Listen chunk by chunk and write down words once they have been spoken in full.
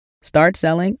Start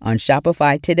selling on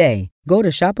Shopify today. Go to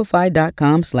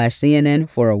shopify.com/CNN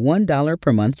for a $1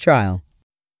 per month trial.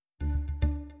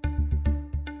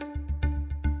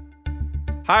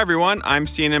 Hi, everyone. I'm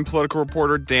CNN political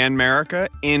reporter Dan Merica,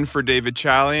 in for David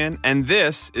Chalian, and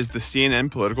this is the CNN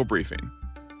Political Briefing.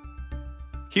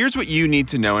 Here's what you need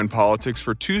to know in politics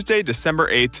for Tuesday,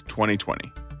 December 8th,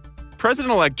 2020.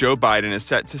 President-elect Joe Biden is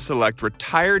set to select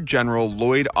retired General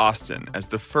Lloyd Austin as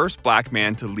the first black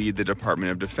man to lead the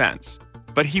Department of Defense,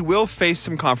 but he will face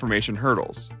some confirmation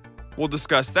hurdles. We'll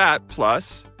discuss that,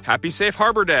 plus Happy Safe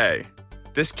Harbor Day.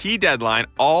 This key deadline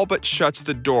all but shuts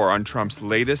the door on Trump's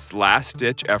latest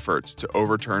last-ditch efforts to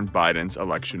overturn Biden's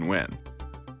election win.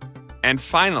 And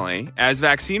finally, as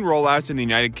vaccine rollouts in the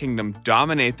United Kingdom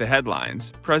dominate the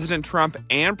headlines, President Trump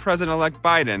and President-elect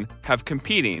Biden have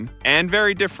competing and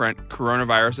very different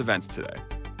coronavirus events today.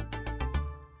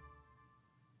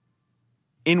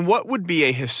 In what would be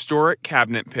a historic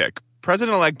cabinet pick,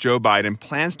 President-elect Joe Biden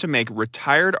plans to make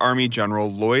retired Army General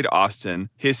Lloyd Austin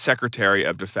his Secretary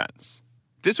of Defense.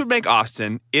 This would make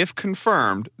Austin, if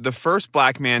confirmed, the first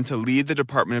black man to lead the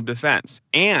Department of Defense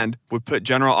and would put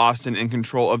General Austin in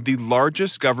control of the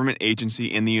largest government agency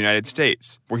in the United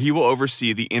States, where he will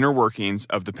oversee the inner workings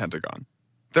of the Pentagon.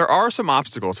 There are some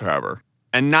obstacles, however,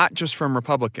 and not just from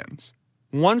Republicans.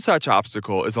 One such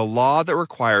obstacle is a law that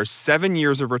requires 7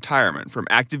 years of retirement from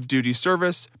active duty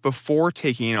service before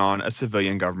taking on a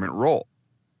civilian government role.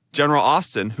 General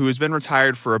Austin, who has been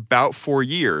retired for about 4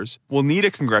 years, will need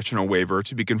a congressional waiver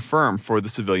to be confirmed for the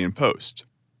civilian post.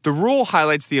 The rule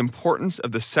highlights the importance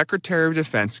of the Secretary of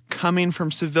Defense coming from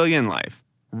civilian life,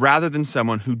 rather than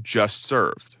someone who just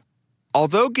served.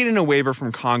 Although getting a waiver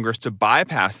from Congress to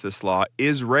bypass this law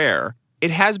is rare,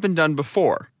 it has been done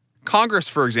before. Congress,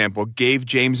 for example, gave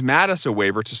James Mattis a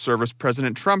waiver to serve as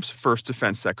President Trump's first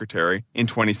defense secretary in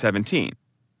 2017.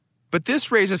 But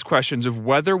this raises questions of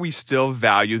whether we still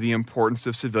value the importance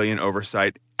of civilian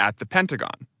oversight at the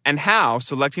Pentagon, and how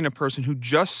selecting a person who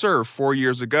just served 4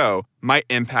 years ago might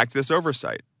impact this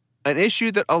oversight, an issue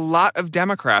that a lot of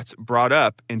Democrats brought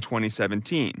up in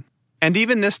 2017. And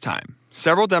even this time,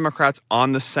 several Democrats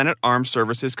on the Senate Armed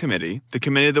Services Committee, the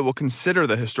committee that will consider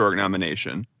the historic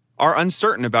nomination, are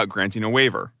uncertain about granting a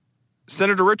waiver.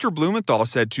 Senator Richard Blumenthal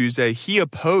said Tuesday he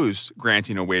opposed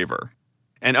granting a waiver.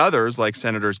 And others, like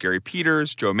Senators Gary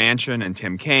Peters, Joe Manchin, and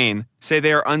Tim Kaine, say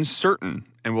they are uncertain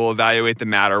and will evaluate the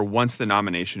matter once the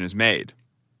nomination is made.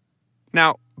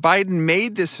 Now, Biden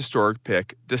made this historic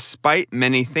pick despite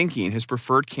many thinking his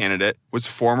preferred candidate was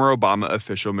former Obama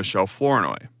official Michelle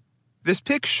Flournoy. This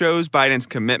pick shows Biden's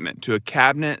commitment to a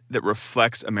cabinet that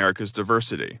reflects America's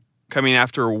diversity, coming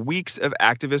after weeks of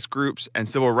activist groups and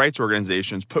civil rights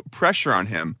organizations put pressure on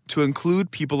him to include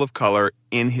people of color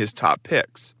in his top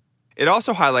picks. It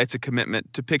also highlights a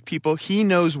commitment to pick people he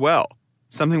knows well,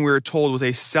 something we were told was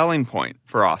a selling point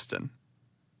for Austin.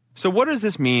 So what does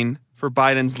this mean for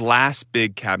Biden's last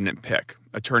big cabinet pick,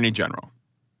 Attorney General?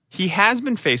 He has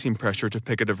been facing pressure to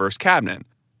pick a diverse cabinet,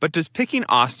 but does picking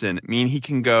Austin mean he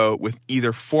can go with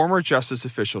either former Justice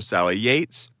official Sally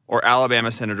Yates or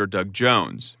Alabama Senator Doug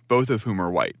Jones, both of whom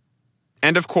are white?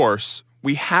 And of course,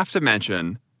 we have to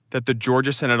mention that the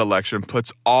Georgia Senate election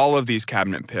puts all of these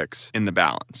cabinet picks in the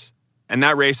balance. And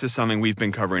that race is something we've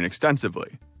been covering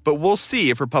extensively. But we'll see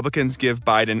if Republicans give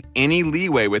Biden any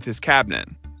leeway with his cabinet,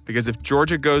 because if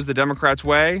Georgia goes the Democrats'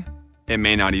 way, it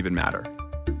may not even matter.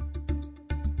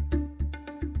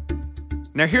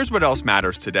 Now here's what else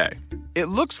matters today. It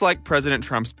looks like President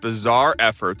Trump's bizarre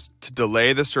efforts to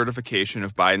delay the certification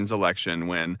of Biden's election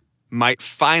win might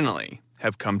finally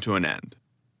have come to an end.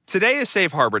 Today is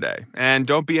Safe Harbor Day, and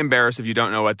don't be embarrassed if you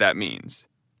don't know what that means.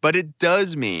 But it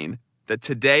does mean that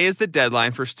today is the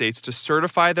deadline for states to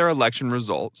certify their election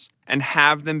results and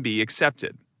have them be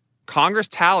accepted. Congress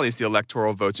tallies the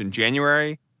electoral votes in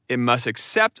January. It must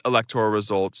accept electoral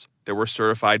results that were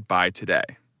certified by today.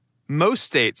 Most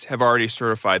states have already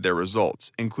certified their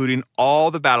results, including all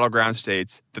the battleground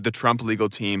states that the Trump legal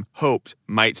team hoped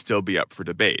might still be up for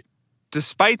debate.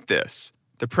 Despite this,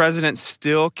 the president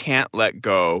still can't let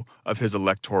go of his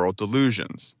electoral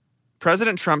delusions.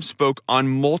 President Trump spoke on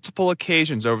multiple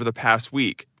occasions over the past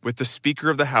week with the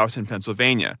Speaker of the House in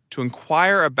Pennsylvania to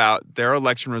inquire about their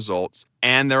election results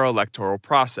and their electoral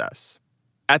process.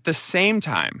 At the same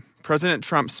time, President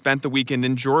Trump spent the weekend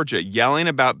in Georgia yelling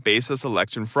about baseless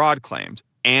election fraud claims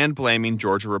and blaming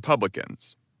Georgia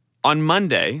Republicans. On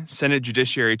Monday, Senate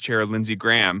Judiciary Chair Lindsey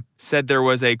Graham said there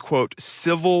was a, quote,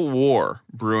 civil war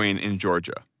brewing in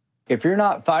Georgia. If you're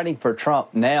not fighting for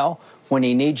Trump now, when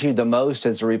he needs you the most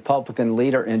as a Republican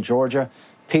leader in Georgia,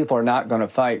 people are not going to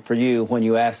fight for you when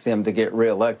you ask them to get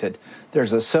reelected.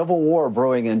 There's a civil war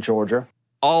brewing in Georgia.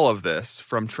 All of this,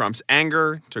 from Trump's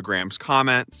anger to Graham's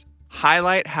comments,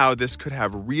 highlight how this could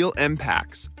have real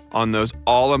impacts on those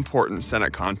all-important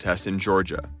Senate contests in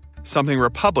Georgia, something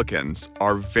Republicans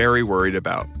are very worried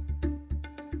about.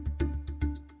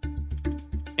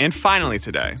 And finally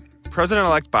today,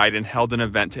 President-elect Biden held an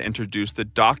event to introduce the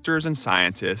doctors and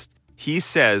scientists he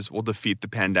says will defeat the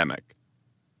pandemic.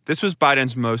 This was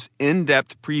Biden's most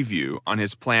in-depth preview on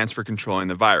his plans for controlling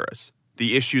the virus,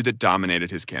 the issue that dominated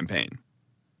his campaign.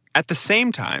 At the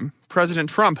same time, President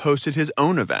Trump hosted his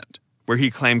own event, where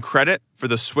he claimed credit for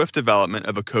the swift development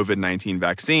of a COVID-19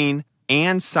 vaccine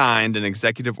and signed an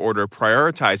executive order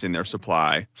prioritizing their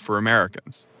supply for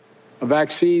Americans. A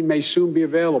vaccine may soon be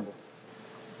available.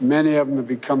 Many of them have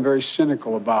become very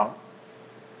cynical about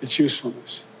its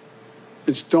usefulness.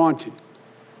 It's daunting,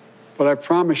 but I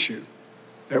promise you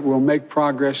that we'll make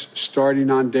progress starting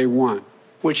on day one.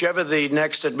 Whichever the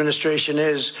next administration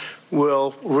is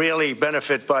will really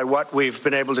benefit by what we've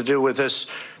been able to do with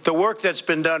this. The work that's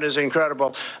been done is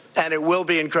incredible, and it will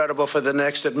be incredible for the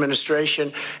next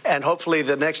administration, and hopefully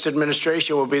the next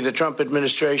administration will be the Trump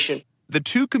administration. The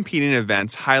two competing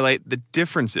events highlight the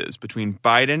differences between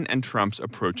Biden and Trump's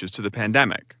approaches to the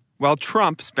pandemic. While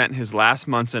Trump spent his last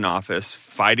months in office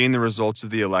fighting the results of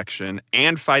the election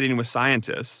and fighting with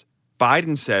scientists,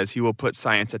 Biden says he will put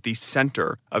science at the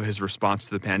center of his response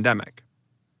to the pandemic.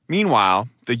 Meanwhile,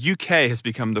 the UK has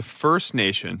become the first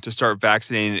nation to start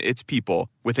vaccinating its people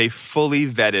with a fully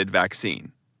vetted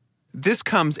vaccine. This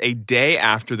comes a day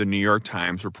after the New York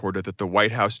Times reported that the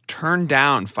White House turned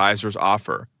down Pfizer's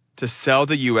offer to sell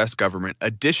the U.S. government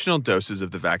additional doses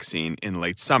of the vaccine in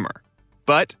late summer.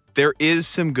 But there is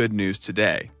some good news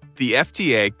today. The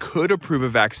FDA could approve a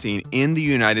vaccine in the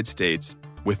United States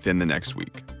within the next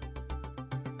week.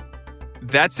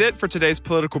 That's it for today's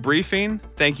political briefing.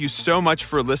 Thank you so much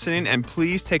for listening, and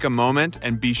please take a moment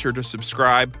and be sure to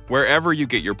subscribe wherever you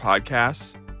get your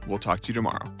podcasts. We'll talk to you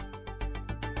tomorrow.